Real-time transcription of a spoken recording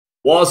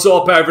What's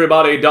up,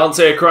 everybody?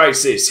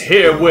 DanteCrysis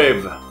here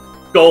with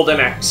Golden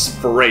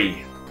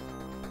X3.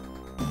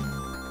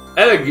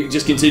 And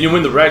just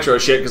continuing the retro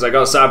shit because I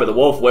got Cyber the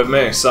Wolf with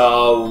me,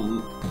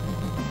 so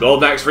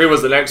Golden X3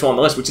 was the next one on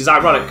the list, which is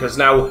ironic because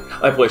now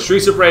I play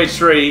Streets of Rage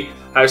 3,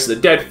 House of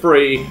the Dead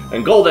 3,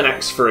 and Golden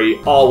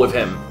X3 all with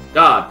him.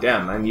 God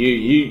damn, man,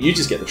 you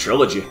just get the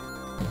trilogy.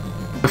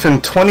 Within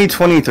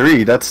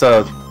 2023, that's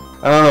I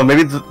don't know,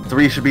 maybe the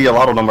 3 should be a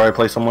lotto number I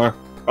play somewhere.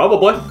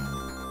 Probably.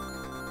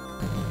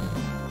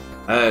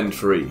 And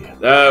 3.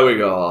 There we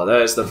go.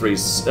 There's the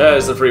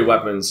three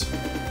weapons.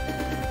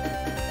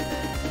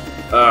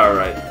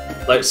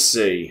 Alright. Let's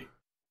see.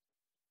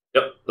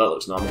 Yep, that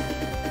looks normal.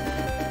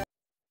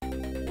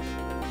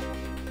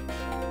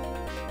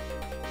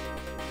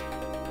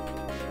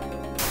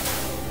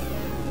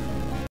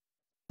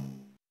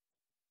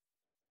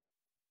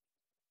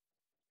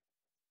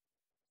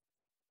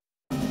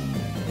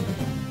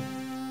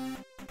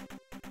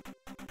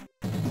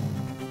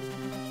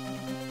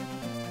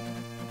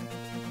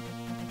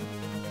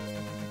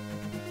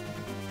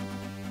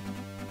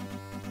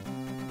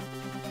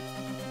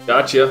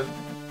 Gotcha.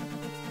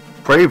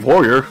 Brave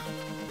Warrior.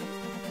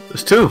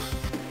 There's 2.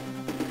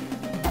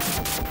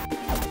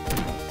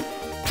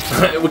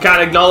 We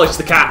can't acknowledge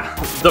the cat.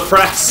 The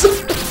press.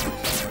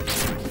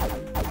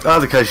 Ah,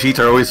 the Khajiit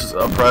are always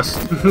oppressed.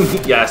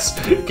 Yes,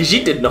 because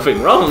she did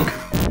nothing wrong.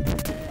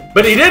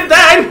 But he did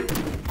then!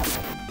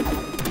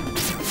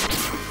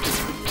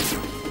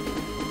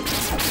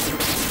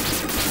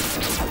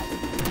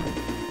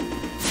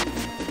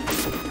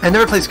 I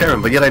never played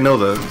Skyrim, but yet I know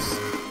this.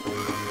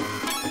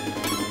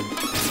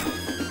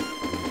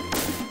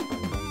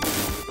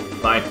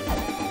 Fine.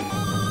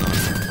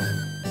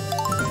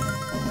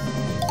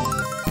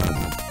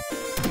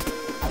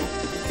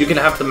 You can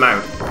have the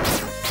mount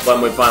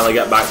when we finally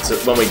get back to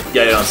when we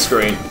get it on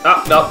screen.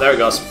 Oh no, there it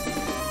goes.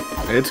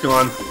 It's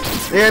gone.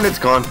 And it's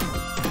gone.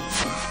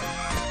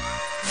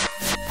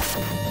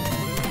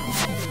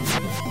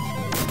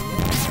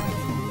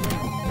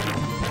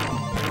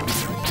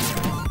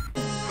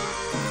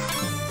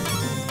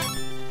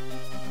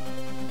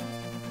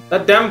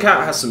 That damn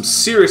cat has some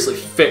seriously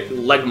thick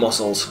leg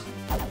muscles.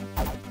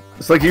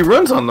 It's like he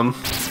runs on them.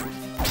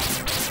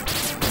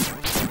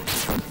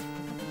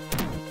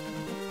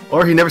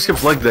 Or he never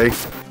skips leg day.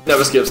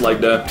 Never skips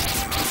leg day.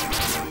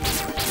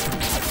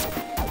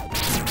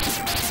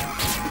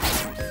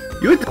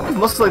 You would think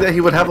looks like that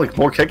he would have like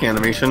more kick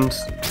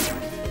animations.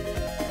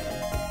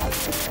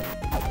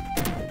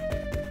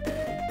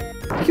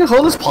 He can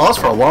hold his paws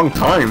for a long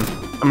time.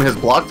 I mean his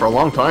block for a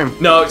long time.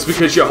 No, it's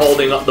because you're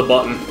holding up the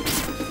button.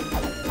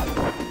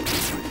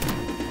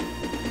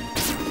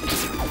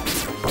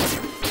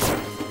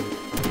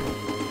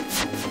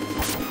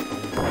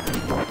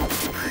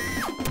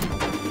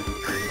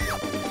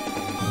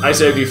 I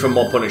save you from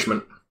more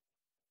punishment.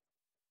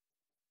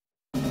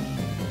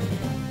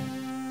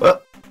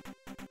 What?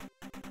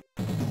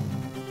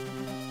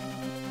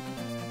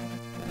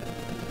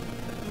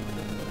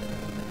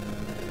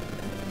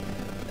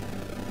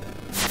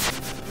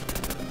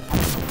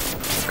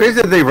 It's crazy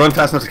that they run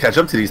fast enough to catch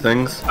up to these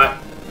things.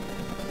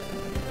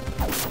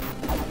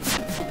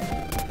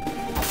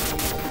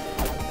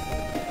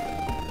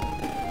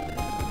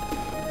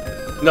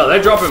 No,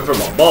 they're dropping from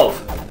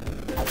above.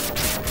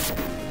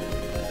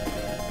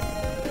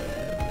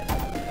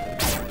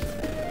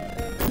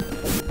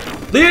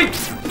 Lead!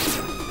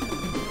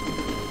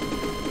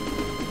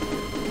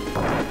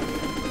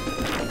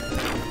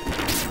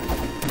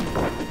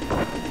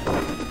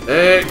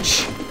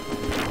 Bitch!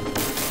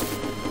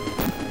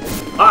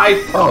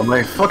 Hi! Oh,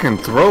 my fucking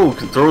throw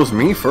throws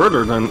me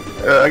further than...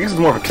 I guess it's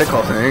more of a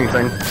kickoff than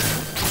anything.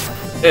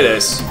 It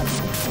is.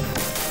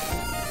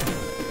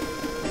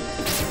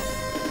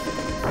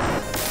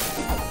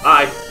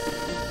 Hi!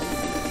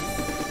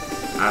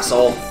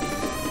 Asshole.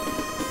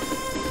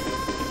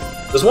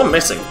 There's one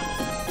missing.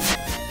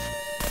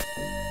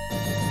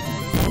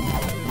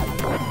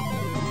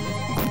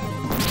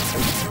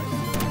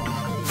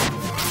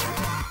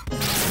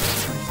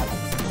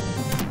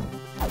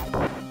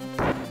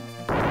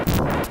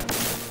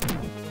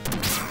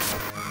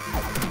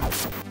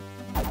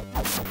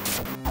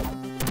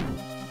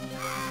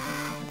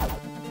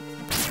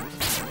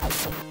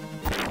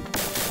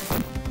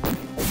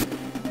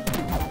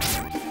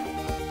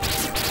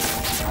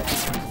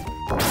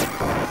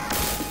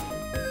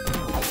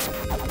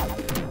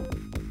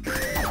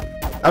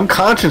 I'm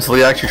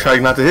consciously actually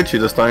trying not to hit you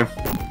this time.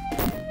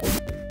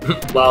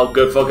 Wow,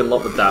 good fucking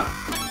luck with that.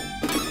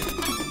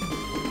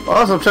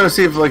 Also, I'm trying to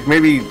see if, like,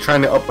 maybe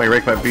trying to up my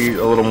rank might be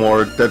a little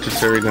more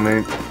necessary than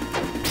any...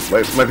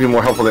 might be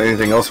more helpful than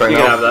anything else right now.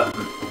 You can have that.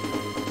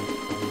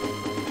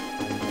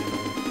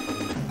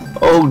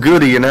 Oh,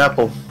 goody, an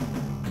apple.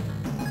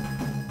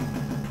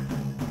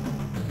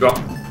 Drop.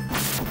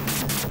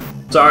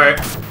 Sorry.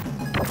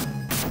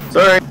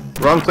 Sorry,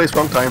 wrong place,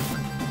 wrong time.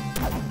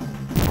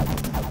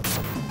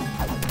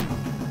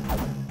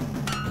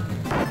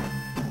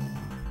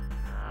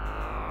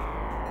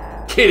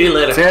 Kitty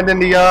litter. Sand in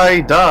the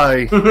eye,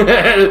 die.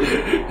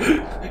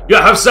 You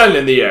have sand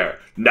in the air.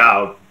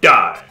 Now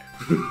die.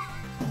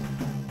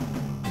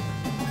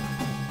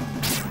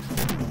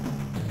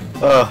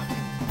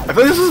 I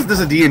feel like this is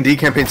a D&D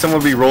campaign. Someone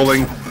would be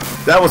rolling.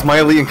 That was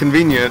mildly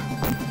inconvenient.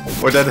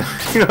 Or that,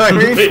 you know what I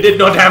mean? It did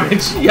no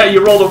damage. Yeah,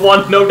 you rolled a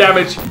 1, no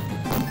damage.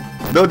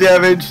 No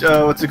damage,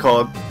 what's it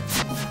called?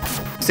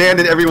 Sand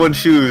in everyone's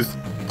shoes.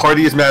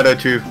 Party is mad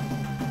at you.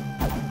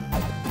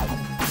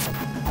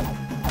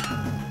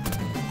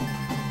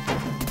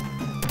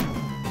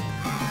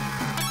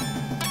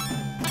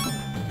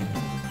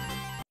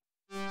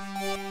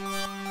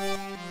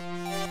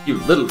 You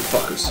little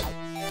fuckers.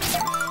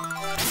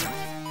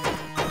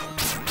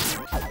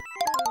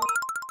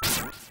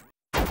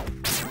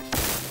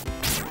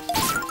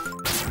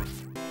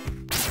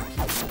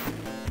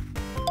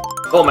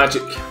 Oh,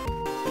 magic.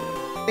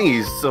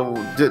 Please, so,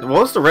 what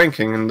was the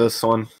ranking in this one?